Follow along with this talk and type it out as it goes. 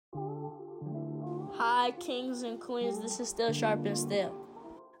Hi, kings and queens. This is Still Sharp and Still.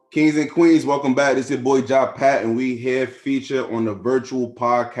 Kings and Queens, welcome back. This is your boy Job Pat, and we here feature on the virtual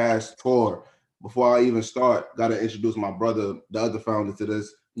podcast tour. Before I even start, gotta introduce my brother, the other founder to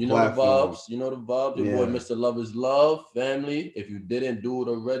this You know platform. the vibes. Your boy, Mr. Love is Love, family. If you didn't do it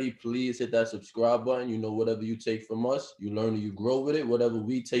already, please hit that subscribe button. You know, whatever you take from us, you learn and you grow with it. Whatever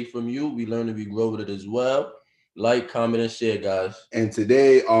we take from you, we learn and we grow with it as well. Like, comment, and share, guys. And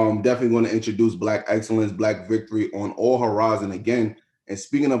today, definitely going to introduce Black excellence, Black victory on all horizon again. And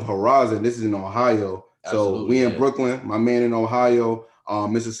speaking of horizon, this is in Ohio. So we in Brooklyn, my man in Ohio,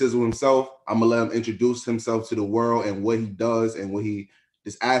 Mr. Sizzle himself. I'm gonna let him introduce himself to the world and what he does and what he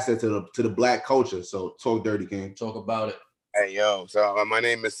this asset to the Black culture. So talk dirty, King. Talk about it. Hey, yo. So my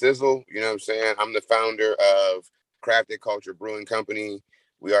name is Sizzle. You know what I'm saying? I'm the founder of Crafted Culture Brewing Company.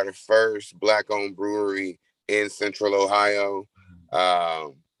 We are the first Black-owned brewery in Central Ohio.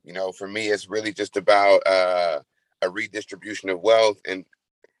 You know, for me, it's really just about a redistribution of wealth and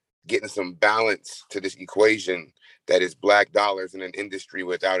getting some balance to this equation that is Black dollars in an industry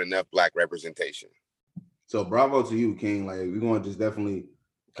without enough Black representation. So bravo to you, King. Like, we're going to just definitely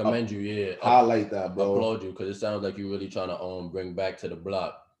commend you, highlight that, bro. Applaud you, because it sounds like you're really trying to bring back to the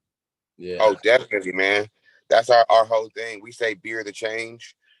block. Yeah. Oh, definitely, man. That's our whole thing. We say beer the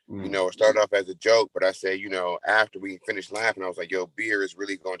change. You know, it started off as a joke, but I say, you know, after we finished laughing, I was like, yo, beer is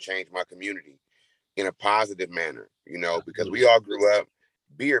really going to change my community in a positive manner, you know, because we all grew up,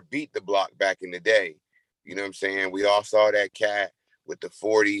 beer beat the block back in the day. You know what I'm saying? We all saw that cat with the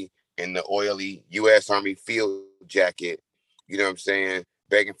 40 and the oily U.S. Army field jacket, you know what I'm saying,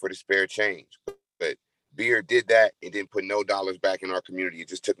 begging for the spare change. But beer did that. It didn't put no dollars back in our community. It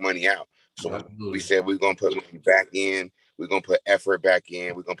just took money out. So we said we're going to put money back in. We're going to put effort back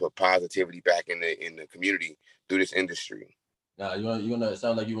in. We're going to put positivity back in the community through this industry. Now, it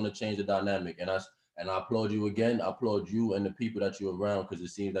sounds like you want to change the dynamic. And I applaud you again. I applaud you and the people that you're around, because it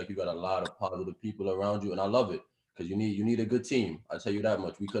seems like you got a lot of positive people around you. And I love it, because you need a good team. I tell you that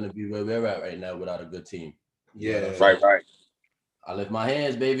much. We couldn't be where we're at right now without a good team. Yeah. Right. I lift my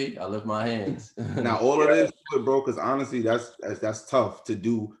hands, baby. I lift my hands. Now, all of this, bro, because honestly, that's tough to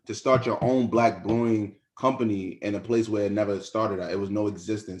do, to start your own Black brewing company in a place where it never started at. It was no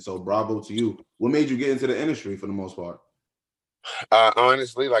existence. So bravo to you. What made you get into the industry for the most part?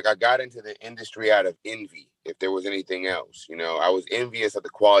 Honestly, like, I got into the industry out of envy, if there was anything else. You know, I was envious of the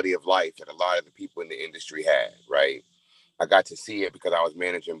quality of life that a lot of the people in the industry had, right? I got to see it because I was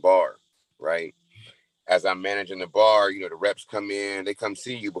managing bar, right? As I'm managing the bar, you know, the reps come in, they come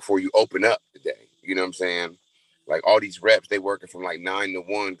see you before you open up the day. You know what I'm saying? Like, all these reps, they working from like 9 to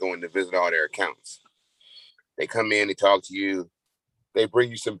 1 going to visit all their accounts. They come in, they talk to you, they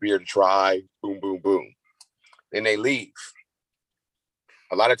bring you some beer to try, boom, boom, boom. Then they leave.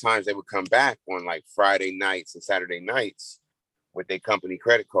 A lot of times they would come back on like Friday nights and Saturday nights with their company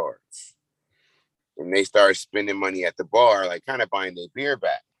credit cards. And they started spending money at the bar, like kind of buying their beer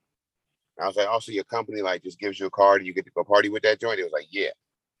back. I was like, also, your company like just gives you a card and you get to go party with that joint? It was like, yeah,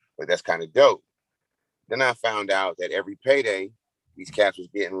 but that's kind of dope. Then I found out that every payday, these cats was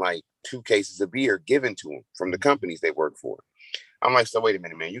getting like 2 cases of beer given to them from the companies they work for. I'm like, so wait a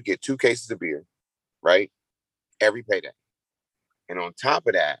minute, man, you get 2 cases of beer, right? Every payday. And on top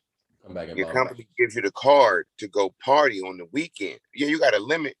of that, your company gives you the card to go party on the weekend. Yeah, you got a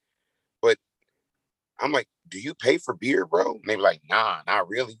limit, but I'm like, do you pay for beer, bro? And they were like, nah, not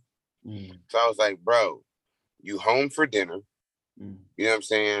really. So I was like, bro, you home for dinner. You know what I'm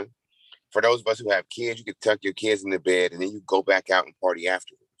saying? For those of us who have kids, you can tuck your kids in the bed and then you go back out and party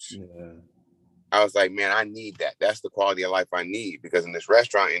afterwards. Yeah. I was like, man, I need that. That's the quality of life I need, because in this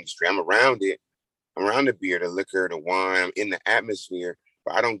restaurant industry, I'm around it. I'm around the beer, the liquor, the wine. I'm in the atmosphere,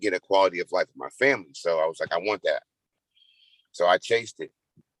 but I don't get a quality of life with my family. So I was like, I want that. So I chased it,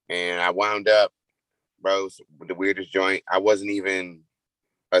 and I wound up, bro, with the weirdest joint. I wasn't even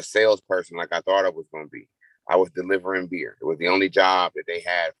a salesperson like I thought I was going to be. I was delivering beer. It was the only job that they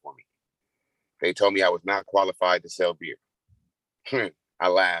had for me. They told me I was not qualified to sell beer. I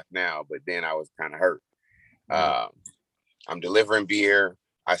laugh now, but then I was kind of hurt. I'm delivering beer.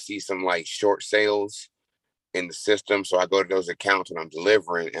 I see some like short sales in the system. So I go to those accounts and I'm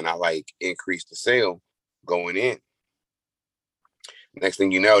delivering, and I like increase the sale going in. Next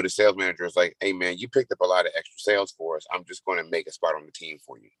thing you know, the sales manager is like, hey man, you picked up a lot of extra sales for us. I'm just going to make a spot on the team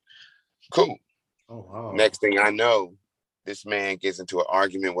for you. Cool. Oh, wow. Next thing I know, this man gets into an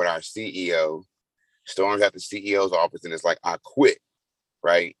argument with our CEO, storms at the CEO's office, and it's like, I quit,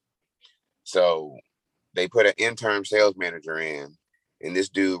 right? So they put an interim sales manager in, and this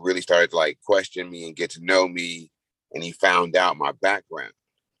dude really started to like question me and get to know me, and he found out my background.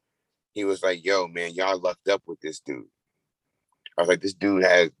 he was like, yo, man, y'all lucked up with this dude. I was like, this dude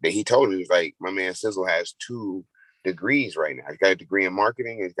he told me, he was like, my man Sizzle has 2 degrees right now. He's got a degree in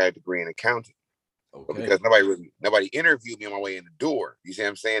marketing and he's got a degree in accounting. Okay. But because nobody interviewed me on my way in the door. You see what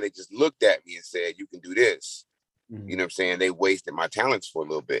I'm saying? They just looked at me and said, you can do this. Mm-hmm. You know what I'm saying? They wasted my talents for a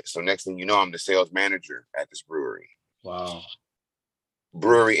little bit. So next thing you know, I'm the sales manager at this brewery. Wow.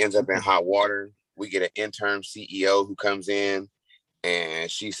 Brewery ends up in hot water. We get an interim CEO who comes in and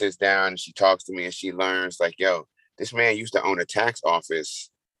she sits down and she talks to me and she learns like, yo, this man used to own a tax office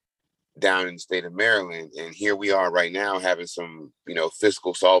down in the state of Maryland. And here we are right now having some,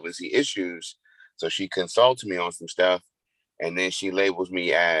 fiscal solvency issues. So she consults me on some stuff. And then she labels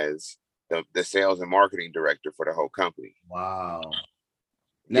me as the sales and marketing director for the whole company. Wow.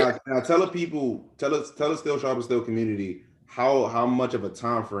 Now tell the Still Sharp and Still community, how much of a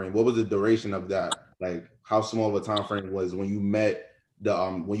time frame, what was the duration of that? Like how small of a time frame was when you met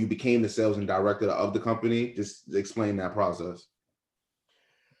when you became the sales and director of the company? Just explain that process.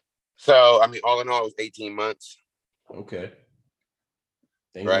 So, I mean, all in all, it was 18 months. Okay.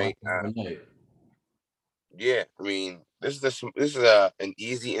 Right. Yeah. I mean, this is an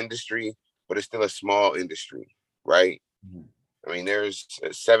easy industry, but it's still a small industry, right? Mm-hmm. I mean, there's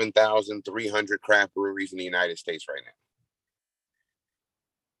 7,300 craft breweries in the United States right now.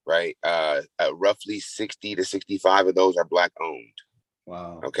 Right. Roughly 60 to 65 of those are Black owned.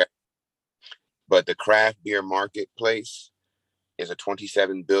 Wow. Okay. But the craft beer marketplace is a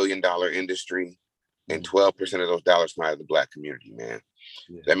 $27 billion industry, and 12% of those dollars come out of the Black community, man.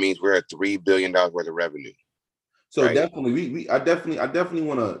 Yeah. That means we're at $3 billion worth of revenue. So right? Definitely, I definitely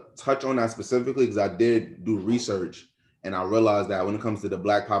want to touch on that specifically because I did do research and I realized that when it comes to the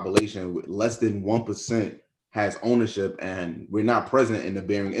Black population, less than 1% has ownership, and we're not present in the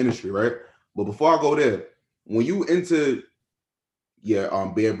beering industry, right? But before I go there, when you into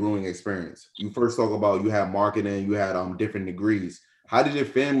your beer brewing experience, you first talk about you had marketing, you had different degrees. How did your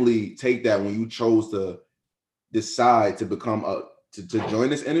family take that when you chose to decide to become to join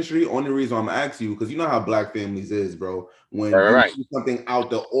this industry? Only reason I'm asking you, because you know how Black families is, bro. When you do something out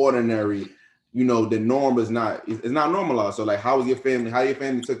the ordinary, the norm is not normalized. So like, how your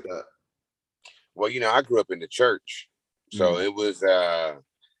family took that? Well, I grew up in the church, so it was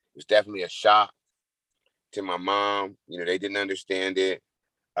definitely a shock to my mom. They didn't understand it.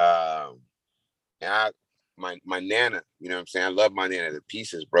 And my nana, you know what I'm saying? I love my nana to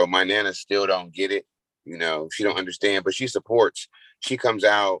pieces, bro. My nana still don't get it. She don't understand, but she supports. She comes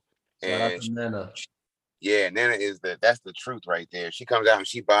out and Nana. Yeah, Nana that's the truth right there. She comes out and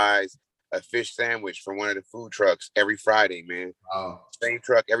she buys a fish sandwich from one of the food trucks every Friday, man. Wow. Same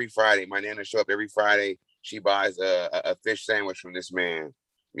truck every Friday. My Nana show up every Friday. She buys a fish sandwich from this man.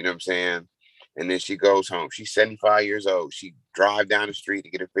 You know what I'm saying? And then she goes home. She's 75 years old. She drive down the street to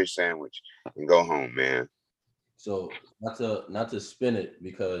get a fish sandwich and go home, man. So not to spin it,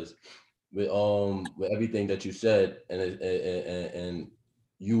 because with everything that you said and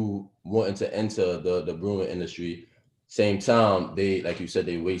you wanting to enter the brewing industry, same time they, like you said,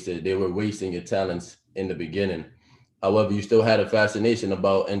 they were wasting your talents in the beginning. However, you still had a fascination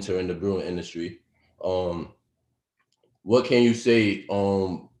about entering the brewing industry. What can you say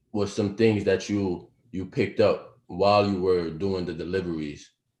was some things that you picked up while you were doing the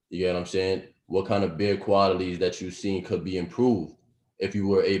deliveries? You get what I'm saying? What kind of beer qualities that you've seen could be improved if you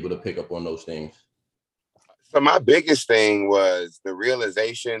were able to pick up on those things? So my biggest thing was the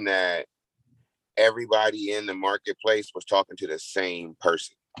realization that everybody in the marketplace was talking to the same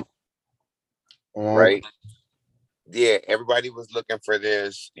person. Right? Yeah, everybody was looking for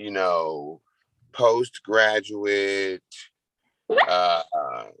this, postgraduate,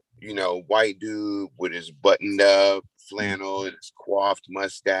 white dude with his buttoned up flannel and his coiffed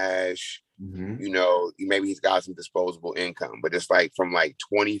mustache. Mm-hmm. Maybe he's got some disposable income, but it's like from like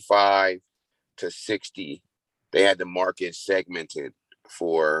 25 to 60, they had the market segmented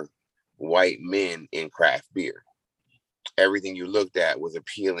for white men in craft beer. Everything you looked at was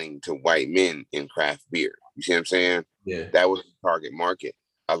appealing to white men in craft beer. You see what I'm saying? Yeah. That was the target market.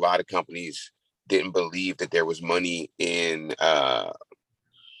 A lot of companies didn't believe that there was money in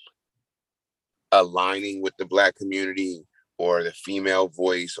aligning with the Black community or the female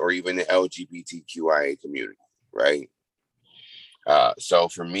voice or even the LGBTQIA community, right? So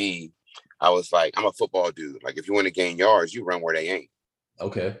for me, I was like, I'm a football dude. Like, if you want to gain yards, you run where they ain't.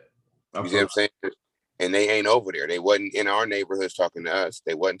 Okay. You see what I'm saying? And they ain't over there. They wasn't in our neighborhoods talking to us.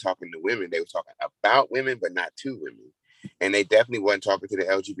 They wasn't talking to women. They were talking about women, but not to women. And they definitely wasn't talking to the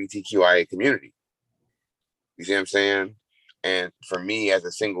LGBTQIA community. You see what I'm saying? And for me, as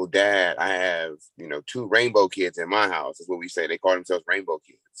a single dad, I have, 2 rainbow kids in my house. Is what we say. They call themselves rainbow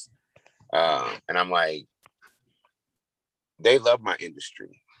kids. And I'm like, they love my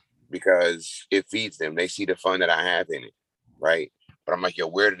industry because it feeds them. They see the fun that I have in it, right? But I'm like, yo,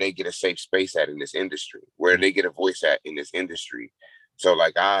 where do they get a safe space at in this industry? Where do they get a voice at in this industry? So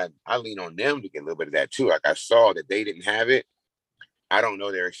like I lean on them to get a little bit of that too. Like I saw that they didn't have it. I don't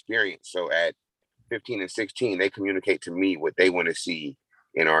know their experience. So at 15 and 16, they communicate to me what they want to see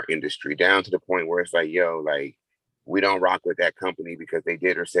in our industry, down to the point where it's like, yo, like, we don't rock with that company because they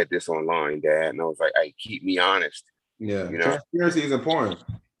did or said this online, Dad. And I was like, hey, keep me honest. Yeah, you know, transparency is important.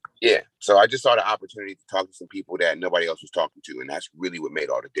 Yeah. So I just saw the opportunity to talk to some people that nobody else was talking to. And that's really what made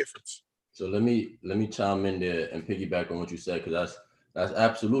all the difference. So let me chime in there and piggyback on what you said, because that's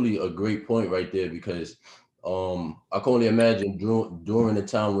absolutely a great point right there. Because I can only imagine during the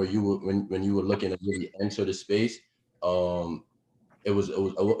time where you were when you were looking to really enter the space, it was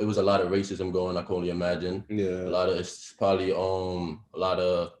a lot of racism going. I can only imagine. Yeah. A lot of, it's probably a lot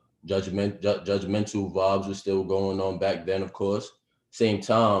of judgmental vibes were still going on back then, of course. Same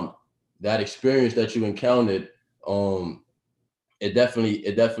time, that experience that you encountered, it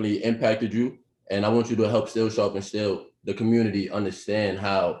definitely impacted you. And I want you to help Still Sharp and Still the community understand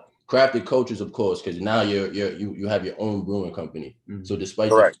how crafted cultures, of course, because now you have your own brewing company. Mm-hmm. So despite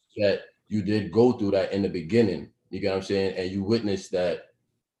the fact that you did go through that in the beginning, you get what I'm saying, and you witnessed that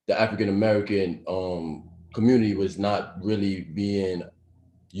the African American community was not really being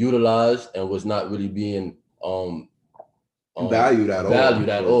utilized and was not really being valued at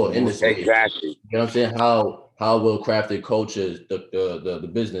all in the space. Exactly. You know what I'm saying? How will crafted cultures, the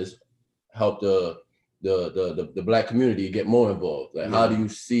business, help the Black community get more involved? Like, how do you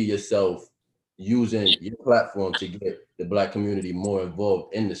see yourself using your platform to get the Black community more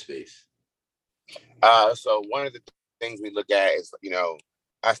involved in the space? So one of the things we look at is,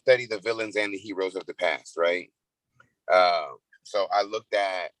 I study the villains and the heroes of the past, right? So I looked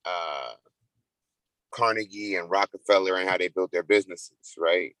at Carnegie and Rockefeller and how they built their businesses,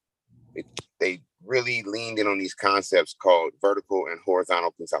 right? They really leaned in on these concepts called vertical and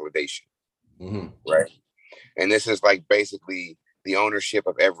horizontal consolidation, right? And this is like basically the ownership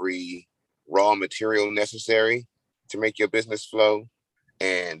of every raw material necessary to make your business flow,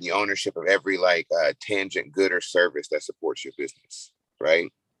 and the ownership of every tangent good or service that supports your business, right?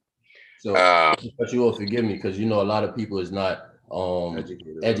 So, but you will forgive me, because a lot of people is not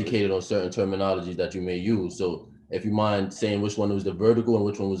educated on certain terminologies that you may use. So if you mind saying which one was the vertical and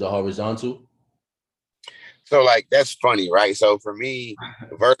which one was the horizontal? So that's funny, right? So for me,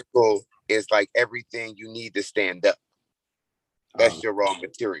 vertical is like everything you need to stand up. That's your raw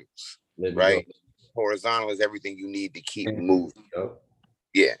materials, right? Horizontal is everything you need to keep moving.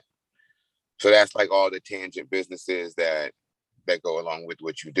 Yeah. So that's like all the tangent businesses that go along with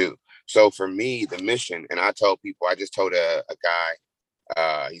what you do. So for me, the mission, and I told people, I just told a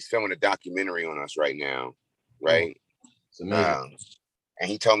guy, he's filming a documentary on us right now, right? It's amazing. And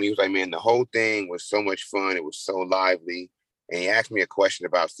he told me, he was like, man, the whole thing was so much fun. It was so lively. And he asked me a question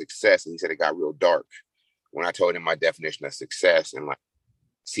about success, and he said it got real dark when I told him my definition of success and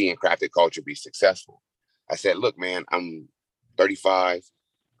seeing crafted culture be successful. I said, look, man, I'm 35.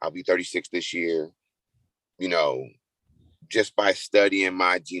 I'll be 36 this year. Just by studying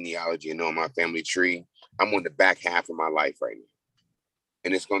my genealogy and knowing my family tree, I'm on the back half of my life right now.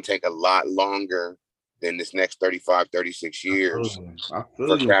 And it's going to take a lot longer than this next 35, 36 years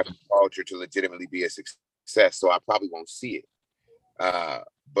for crafted culture to legitimately be a success. So I probably won't see it.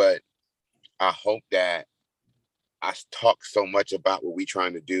 But I hope that I talk so much about what we're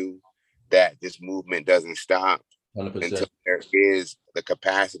trying to do that this movement doesn't stop 100%. Until there is the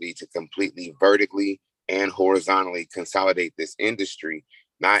capacity to completely vertically and horizontally consolidate this industry,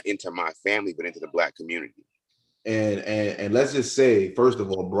 not into my family, but into the Black community. And let's just say, first of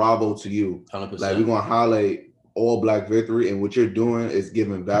all, bravo to you. 100%. Like, we're gonna highlight all Black victory, and what you're doing is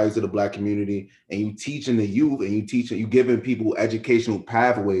giving value to the Black community, and you teaching the youth, and you giving people educational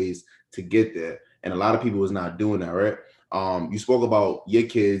pathways to get there. And a lot of people is not doing that, right? You spoke about your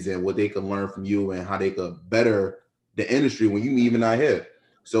kids and what they can learn from you and how they could better the industry when you even not here.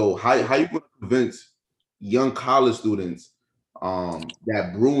 So how you gonna convince young college students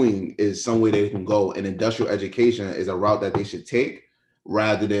that brewing is some way they can go, and industrial education is a route that they should take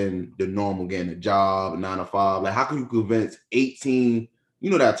rather than the normal getting a job, 9 to 5? Like, how can you convince 18,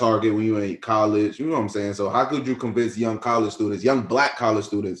 that target when you're in college, you know what I'm saying? So how could you convince young college students, young Black college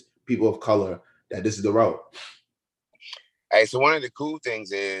students, people of color, that this is the route? Hey, so one of the cool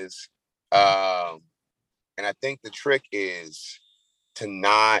things is, and I think the trick is to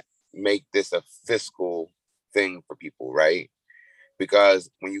not make this a fiscal thing for people, right? Because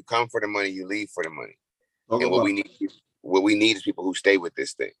when you come for the money, you leave for the money. And what we need is people who stay with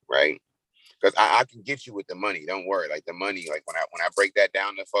this thing, right? Because I can get you with the money. Don't worry. Like the money, like when I break that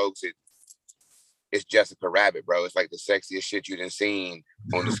down to folks, it's Jessica Rabbit, bro. It's like the sexiest shit you done seen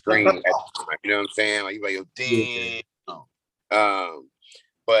on the screen. You know what I'm saying? Like, you're like, yo, damn.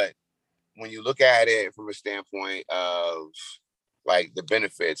 But when you look at it from a standpoint of like the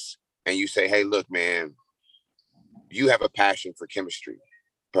benefits, and you say, hey, look, man, you have a passion for chemistry,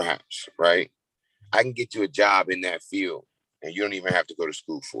 perhaps, right? I can get you a job in that field, and you don't even have to go to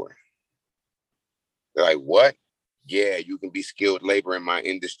school for it. They're like, what? Yeah, you can be skilled labor in my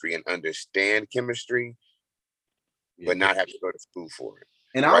industry and understand chemistry, but not have to go to school for it.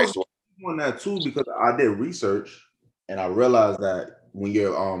 And I was on that too, because I did research and I realized that when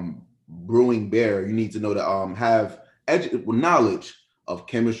you're brewing beer, you need to know to have knowledge of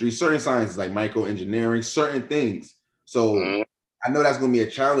chemistry, certain sciences like microengineering, certain things. So I know that's going to be a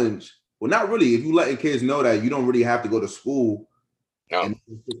challenge. Well, not really. If you letting kids know that you don't really have to go to school. No. And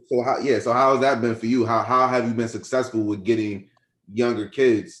so how has that been for you? How have you been successful with getting younger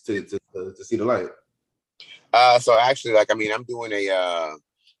kids to see the light? So actually, like, I mean, I'm doing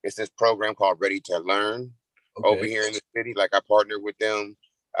it's this program called Ready to Learn over here in the city. Like, I partnered with them.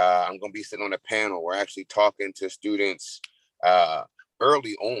 I'm going to be sitting on a panel. We're actually talking to students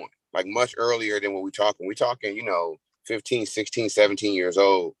early on, like much earlier than what we're talking. We're talking, 15, 16, 17 years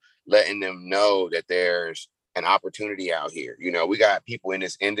old, letting them know that there's an opportunity out here. We got people in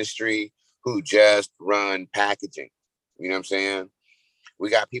this industry who just run packaging. You know what I'm saying? We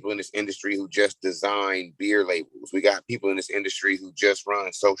got people in this industry who just design beer labels. We got people in this industry who just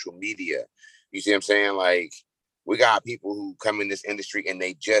run social media. You see what I'm saying? Like, we got people who come in this industry and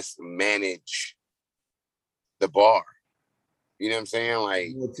they just manage the bar. You know what I'm saying? Like,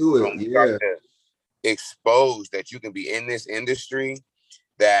 to expose that you can be in this industry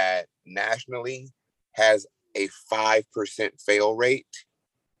that nationally has a 5% fail rate.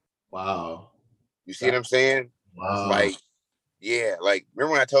 Wow. You see what I'm saying? Wow. Like, yeah, like,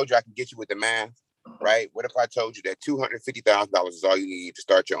 remember when I told you I can get you with the math, right? What if I told you that $250,000 is all you need to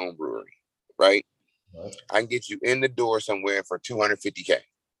start your own brewery, right? I can get you in the door somewhere for $250K,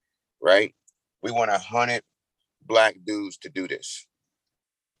 right? We want 100 Black dudes to do this.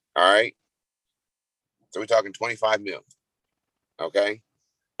 All right. So we're talking 25 million. Okay.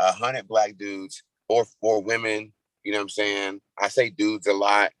 100 Black dudes or women. You know what I'm saying? I say dudes a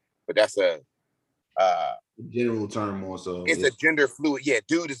lot, but that's a general term also. It's a gender fluid. Yeah,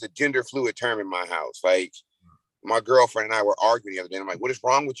 dude is a gender fluid term in my house. Like, my girlfriend and I were arguing the other day. I'm like, what is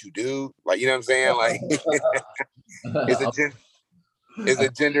wrong with you, dude? Like, you know what I'm saying? Like, it's a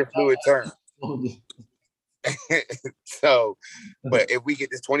gender fluid term. So, but if we get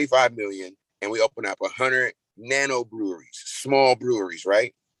this 25 million and we open up 100 nano breweries, small breweries,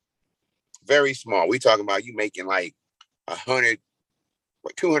 right? Very small. We talking about you making like 200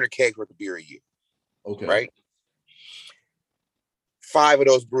 kegs worth of beer a year. Okay. Right? 5 of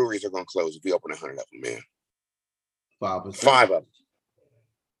those breweries are going to close if we open 100 of them, man. 5%. 5 of them.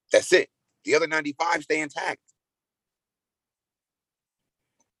 That's it. The other 95 stay intact.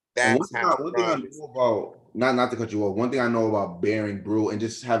 That's one thing I know about, not to cut you off, one thing I know about bearing brew and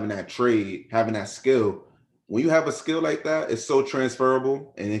just having that trade, having that skill, when you have a skill like that, it's so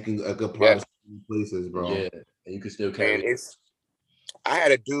transferable and it can apply to places, bro. Yeah, and you can still carry it. I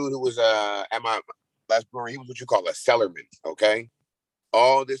had a dude who was at my last brewery. He was what you call a cellarman, okay?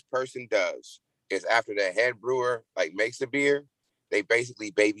 All this person does is after the head brewer like makes the beer, they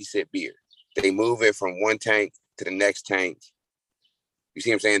basically babysit beer. They move it from one tank to the next tank. You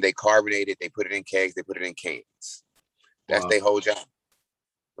see what I'm saying? They carbonate it, they put it in kegs, they put it in cans. That's their whole job,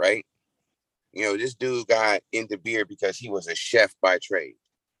 right? This dude got into beer because he was a chef by trade.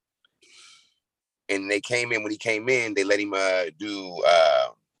 And when he came in, they let him do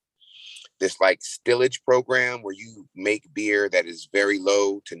this like stillage program where you make beer that is very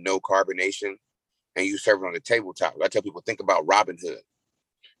low to no carbonation and you serve it on the tabletop. I tell people, think about Robin Hood,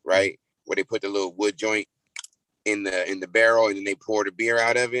 right? Where they put the little wood joint in the barrel and then they pour the beer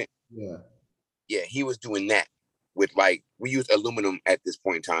out of it. Yeah, he was doing that with, like, we use aluminum at this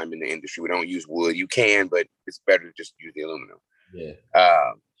point in time in the industry. We don't use wood. You can, but it's better to just use the aluminum. Yeah.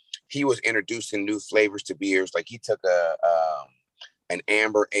 He was introducing new flavors to beers. Like, he took an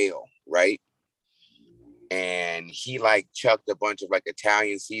amber ale, right? And he like chucked a bunch of like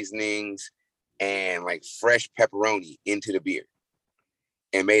Italian seasonings and like fresh pepperoni into the beer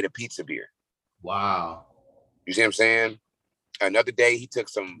and made a pizza beer. Wow. You see what I'm saying? Another day he took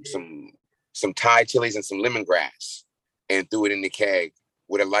some Thai chilies and some lemongrass and threw it in the keg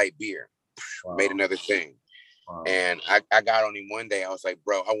with a light beer. Wow. Made another thing. Wow. And I got on him one day. I was like,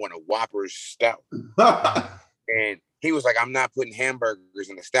 bro, I want a Whoppers stout. And He was like, I'm not putting hamburgers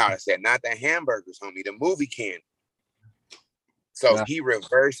in the stout. I said, not the hamburgers, homie, the movie candy. So he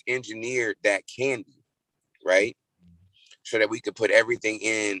reverse engineered that candy, right? So that we could put everything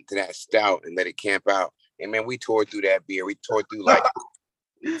into that stout and let it camp out. And man, we tore through that beer. We tore through like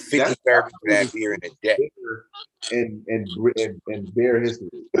 50 servings of that beer in a day. And beer history.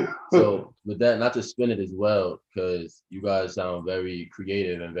 So with that, not to spin it as well, because you guys sound very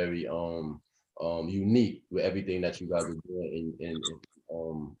creative and very unique with everything that you guys are doing in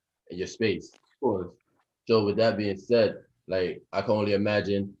your space. Of course. So with that being said, like I can only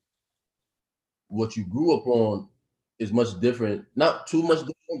imagine what you grew up on is much different, not too much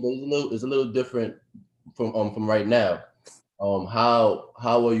different, but it's a little different from right now. How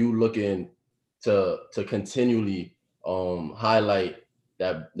are you looking to continually highlight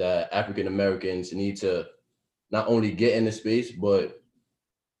that African Americans need to not only get in the space, but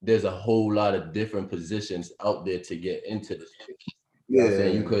there's a whole lot of different positions out there to get into the space. You know what I'm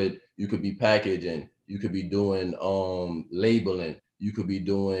saying? You could be packaging, you could be doing labeling, you could be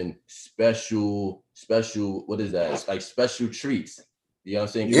doing special, what is that? It's like special treats. You know what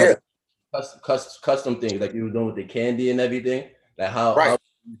I'm saying? Yeah. Custom things like you were doing with the candy and everything. Like how do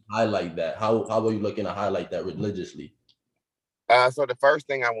you highlight that? How are you looking to highlight that religiously? So the first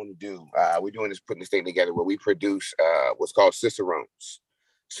thing I want to do, we're doing is putting this thing together where we produce what's called Cicerones.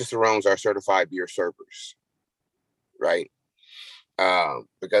 Cicerones are certified beer servers, right?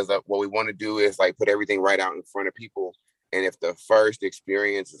 Because what we want to do is like put everything right out in front of people. And if the first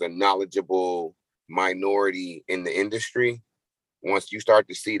experience is a knowledgeable minority in the industry, once you start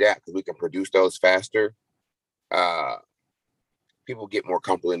to see that, because we can produce those faster, people get more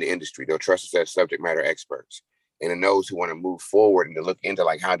comfortable in the industry. They'll trust us as subject matter experts. And then those who want to move forward and to look into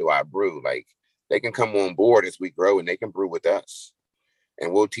like, how do I brew? Like they can come on board as we grow and they can brew with us.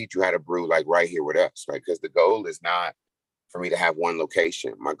 And we'll teach you how to brew like right here with us, right? Because the goal is not for me to have one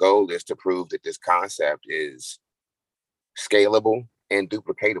location. My goal is to prove that this concept is scalable and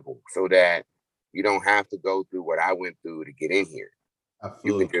duplicatable so that you don't have to go through what I went through to get in here.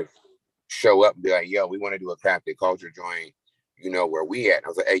 You can just show up and be like, yo, we want to do a crafted culture joint. You know where we at. I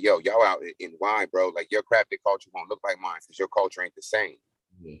was like, hey, yo, y'all out in Y, bro. Like your crafted culture won't look like mine because your culture ain't the same.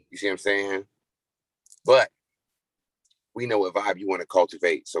 Yeah. You see what I'm saying? But we know what vibe you want to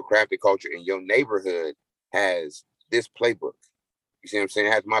cultivate. So crafted culture in your neighborhood has this playbook. You see what I'm saying?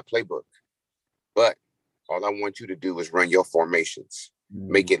 It has my playbook. But all I want you to do is run your formations.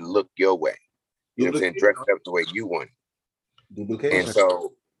 Make it look your way. You know what I'm saying? Dress up the way you want it. And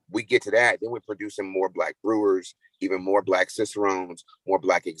so we get to that. Then we're producing more Black brewers, even more Black Cicerones, more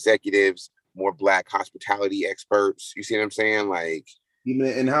Black executives, more Black hospitality experts. You see what I'm saying? Like keeping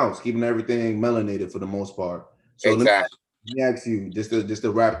it in-house, keeping everything melanated for the most part. So exactly. Let me ask you, just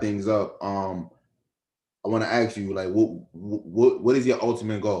to wrap things up. I want to ask you, like, what is your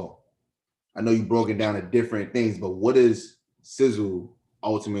ultimate goal? I know you broke it down to different things, but what is Sizzle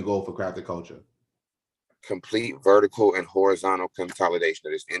ultimate goal for crafted culture? Complete vertical and horizontal consolidation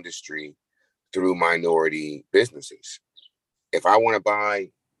of this industry through minority businesses. If I want to buy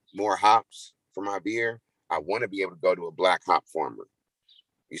more hops for my beer, I want to be able to go to a Black hop farmer.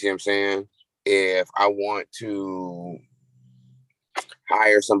 You see what I'm saying? If I want to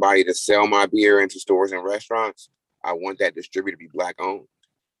hire somebody to sell my beer into stores and restaurants, I want that distributor to be Black owned.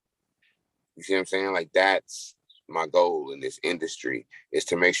 You see what I'm saying? Like that's my goal in this industry, is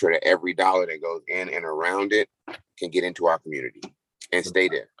to make sure that every dollar that goes in and around it can get into our community and stay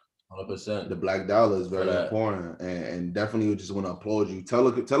there. 100%. The Black dollar is very important, and definitely just want to applaud you. Tell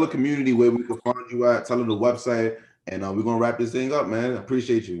the community where we can find you at. Tell them the website, and we're gonna wrap this thing up, man. I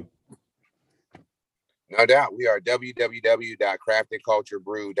appreciate you. No doubt. We are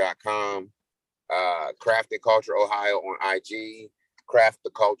www.craftedculturebrew.com, Crafted Culture Ohio on IG, Craft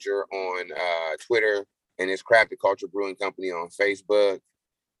the Culture on Twitter, and it's Crafted Culture Brewing Company on Facebook.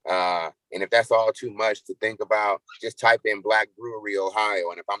 And if that's all too much to think about, just type in Black Brewery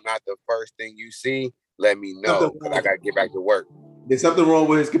Ohio. And if I'm not the first thing you see, let me know, because I got to get back to work. There's something wrong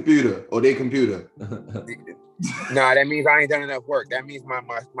with his computer or their computer. Nah, that means I ain't done enough work. That means my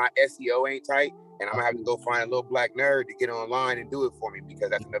SEO ain't tight, and I'm gonna have to go find a little Black nerd to get online and do it for me, because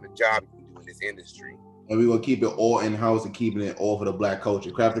that's another job you can do in this industry. And we're gonna keep it all in-house and keeping it all for the Black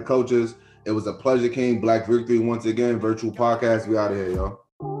culture. Crafted Cultures, it was a pleasure, King. Black Victory once again, virtual podcast. We out of here, y'all.